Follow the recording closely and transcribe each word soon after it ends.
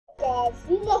guys,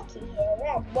 Lucky here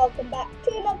and welcome back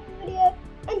to another video,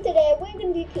 and today we're going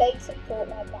to be playing some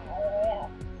Fortnite Battle Royale.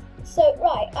 So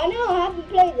right, I know I haven't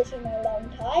played this in a long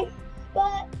time,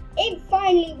 but it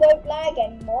finally won't lag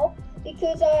anymore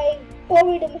because I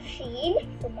borrowed a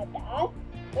machine from my dad,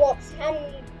 what's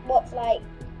like,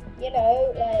 you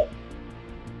know, like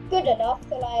good enough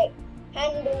to like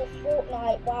handle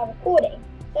Fortnite while recording.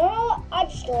 So I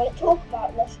just want to talk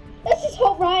about this. Let's just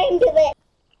hop right into this.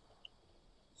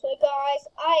 So guys,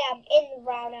 I am in the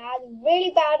round. I had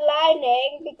really bad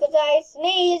lightning because I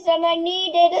sneezed and I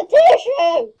needed a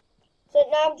tissue. So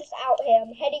now I'm just out here.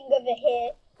 I'm heading over here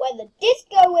where the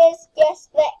disco is. Yes,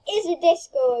 there is a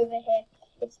disco over here.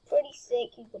 It's pretty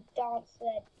sick. You can dance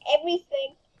there.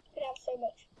 Everything. You can have so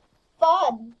much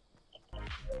fun.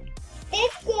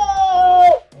 Disco!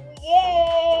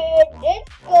 Yeah,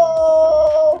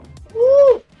 disco!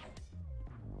 Woo!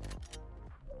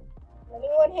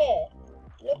 Anyone here?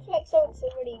 Looks like someone's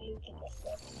already looting this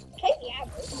one. Take the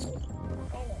average.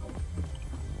 I know.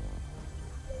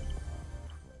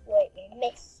 Wait, they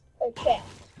missed a chest.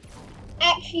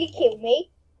 Actually kill me.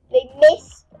 They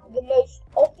missed the most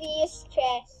obvious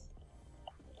chest.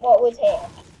 What was here?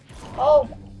 Oh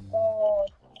my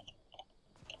god.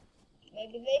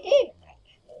 Maybe they did,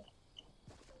 actually.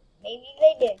 Maybe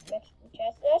they did miss the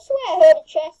chest. I swear I heard a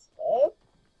chest though.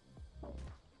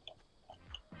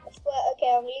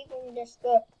 Okay, I'm leaving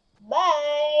disco.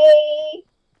 Bye!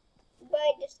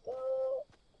 Bye, disco.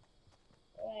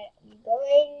 Right, I'm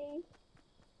going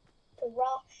to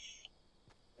rush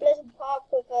Pleasant Park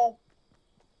with a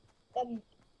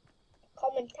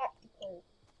common tactical.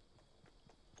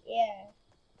 Yeah.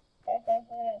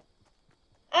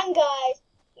 And guys,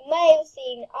 you may have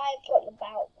seen I've got the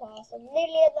battle pass. I'm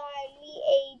nearly at the elite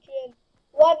agent,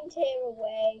 1 tier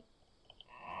away.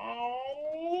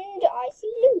 And I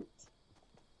see loot.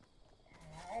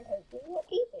 And hopefully more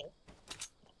people.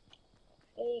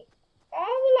 Actually, I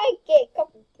would like to get a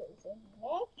couple kills in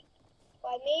there.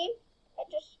 I mean, I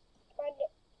just find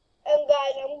it. And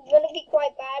guys, I'm gonna be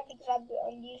quite bad because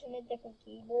I'm using a different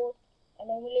keyboard. I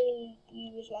normally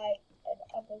use like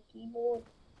another keyboard.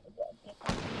 I've got a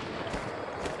different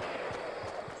keyboard.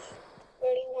 I just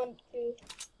really want to.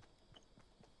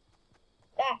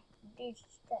 Dude,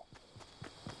 stop.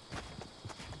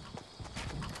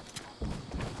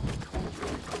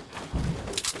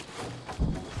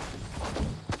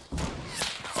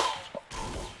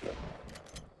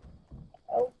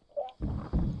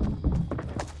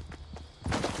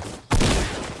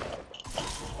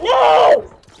 No!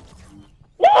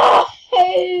 No!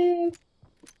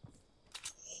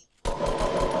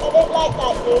 I don't like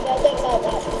that dude. I don't like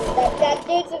that dude. That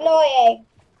dude's annoying.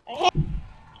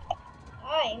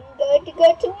 I'm going to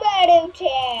go tomato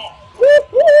town.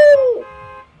 Woohoo!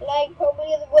 Like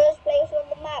probably the worst place on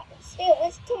the map, but still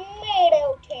it's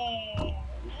tomato town.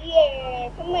 Yeah,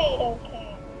 tomato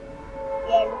town.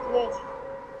 Yeah, look at those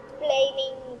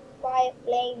flaming fire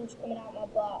flames coming out my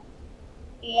butt.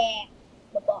 Yeah,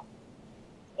 my butt.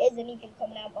 It isn't even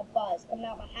coming out my butt, it's coming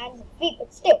out my hands and feet,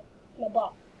 but still, my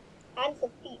butt. Hands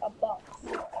and feet are butts.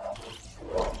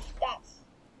 That's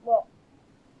what.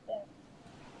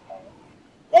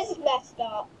 This is messed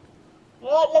up. You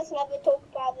know what, let's never talk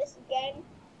about this again.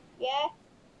 Yeah?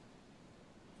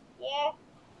 Yeah?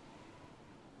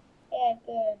 Yeah,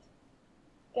 good.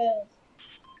 Good.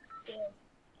 Good.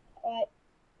 Right.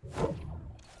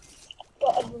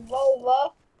 Got a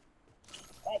revolver.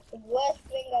 Like the worst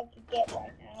thing I could get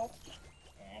right now.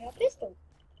 And a pistol.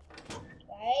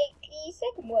 Like the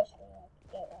second worst thing I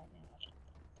could get right now.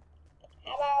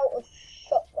 How about a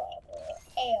shotgun or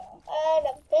AR and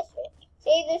a pistol?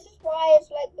 See, this is why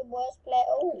it's like the worst player.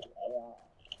 Oh, AR.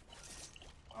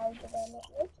 How did I not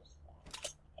notice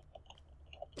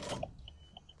that?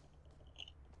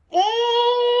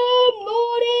 Good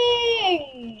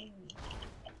morning!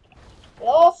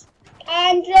 Los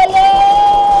Angeles!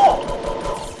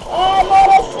 I'm on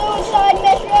a suicide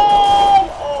mission!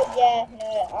 Oh yeah,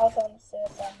 no, I was on a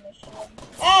suicide mission.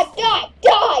 Ah, die!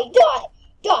 Die! Die!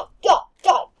 Die! Die!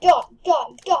 Die! Die! Die!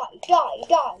 Die! Die!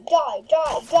 Die! Die! Die! Die!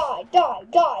 Die!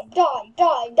 Die! Die!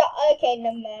 Die! Die! Okay,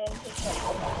 no man.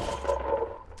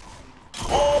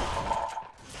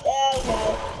 Oh no.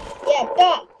 Yeah,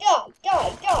 die! Die! Die!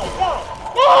 Die! Die!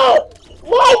 No!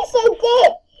 Why are you so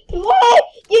good? Why are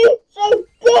you so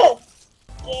good?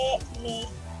 Get me.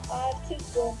 I'm too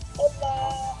good for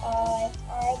life.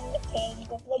 I'm the king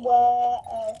of the world.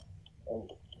 Oh,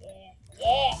 yeah.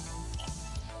 Yeah.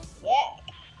 Yeah.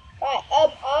 Right,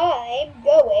 I'm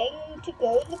going to go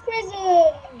to the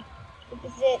prison.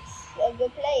 Because it's a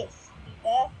good place, to be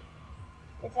fair.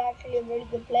 It's actually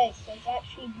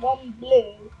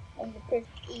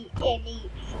in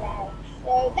each round.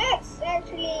 So that's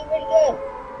actually really good.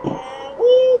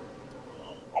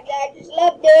 I just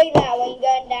love doing that when you're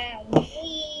going down.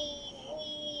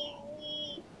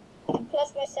 And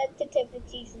plus my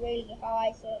sensitivity is really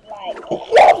high, so it's like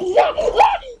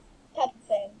type of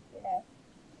thing, you know.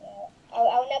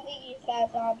 I'll never use that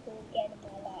example again in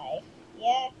my life.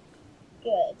 Yeah?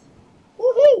 Good.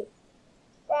 Woohoo!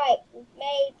 Right, we've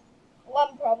made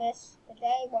one promise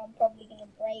today, one I'm probably going to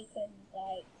break in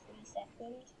like 3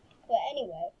 seconds. But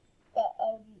anyway,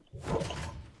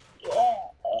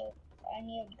 I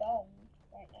need a gun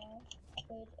right now.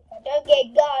 Because if I don't get a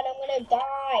gun, I'm going to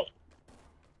die.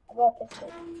 I got a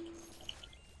pistol.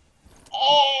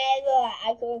 And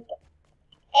I could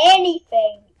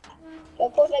anything. So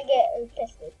of course I get a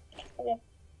pistol. Okay,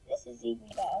 this is even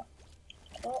better.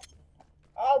 What?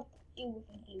 I'll do with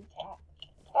a blue tack.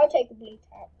 I'll take a blue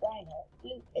tack. Why not?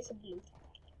 Blue. It's a blue tack.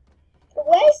 But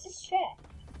where's the chest?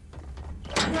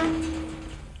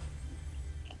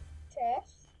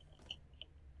 Chest.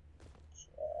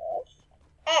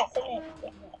 Ah, it's in it.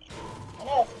 I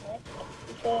know it's in it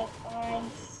because I'm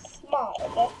smart.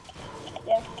 Okay.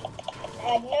 Yeah.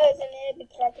 I know it's in there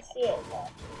because I can see it. But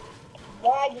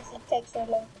why does it take so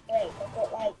long to break? I've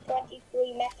got like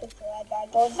 23 metals so I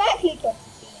got exactly 23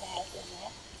 metals in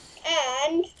there.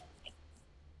 And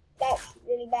that's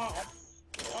really bad.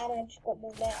 And I just got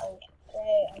more metal.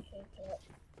 Great, I take it.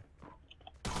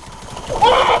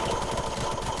 Ah!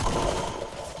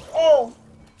 Oh,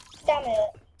 damn it.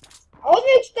 I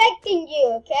wasn't expecting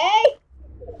you, okay?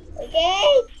 Okay?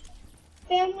 I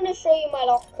think I'm going to show you my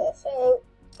locker. So,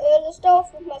 let's start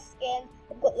off with my skin.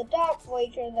 I've got the Dark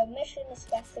Voyager, the Mission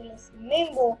Specialist, the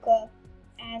Moonwalker,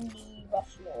 and the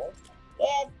Rush Lord.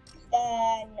 Yeah,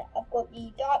 then I've got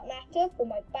the Dark Matter for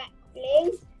my back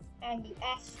bling, and the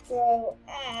Astro,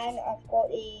 and I've got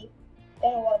the,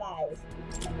 don't know what that is.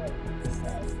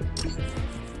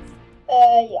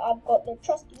 I've got the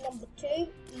Trusted Number 2,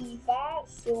 Eva,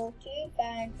 Sawtooth,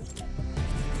 and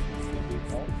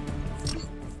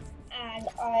and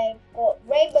I've got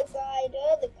Rainbow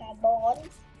Glider, the Carbon,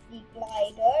 the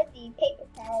Glider, the Paper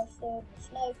Parasol, the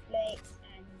Snowflake,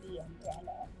 and the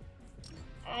Umbrella.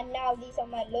 And now these are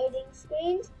my loading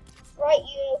screens. Bright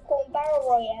Unicorn Battle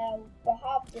Royale, we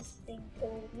have this thing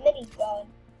called Minigun,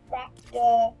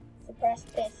 Raptor,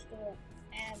 Suppressed Pistol,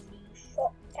 and the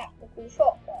Tactical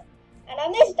Shotgun. And I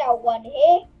missed out one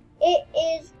here. It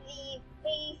is the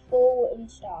free fall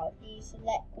install, the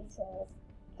select control,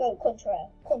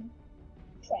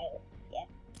 yeah.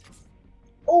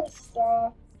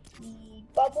 All-Star, the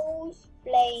bubbles,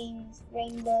 flames,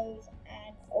 rainbows,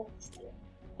 and ultimate.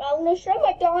 Now I'm going to show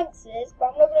my dances,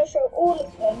 but I'm not going to show all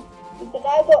of them because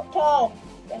I've got tons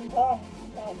and tons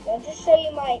and tons. I'll just show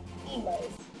you my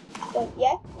emotes. So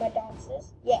yeah, my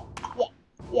dances. Yeah.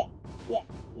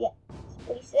 It's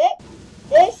pretty sick.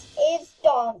 This is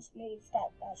dance moves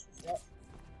that's just it.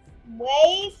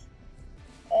 Wave,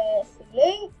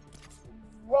 salute,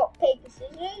 rock, paper,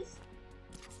 scissors,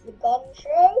 the gun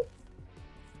show,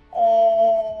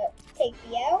 take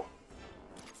the L,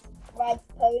 ride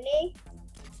the pony,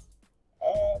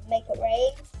 make it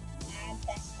rain, and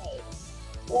best mates.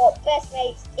 Well, best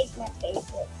mates is my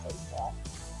favourite so far.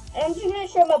 And I'm just going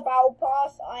to show my battle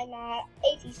pass. I'm at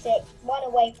 86, one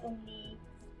away from the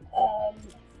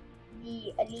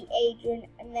Elite Agent,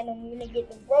 and then I'm going to get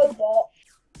the Robot,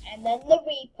 and then the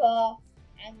Reaper,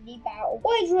 and the Battle.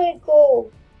 What is really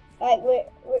cool? Like,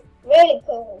 really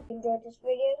cool. If you enjoyed this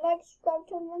video, like, subscribe,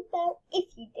 turn on the bell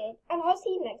if you did, and I'll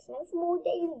see you next time for more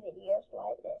daily videos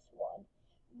like this one.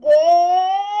 Good.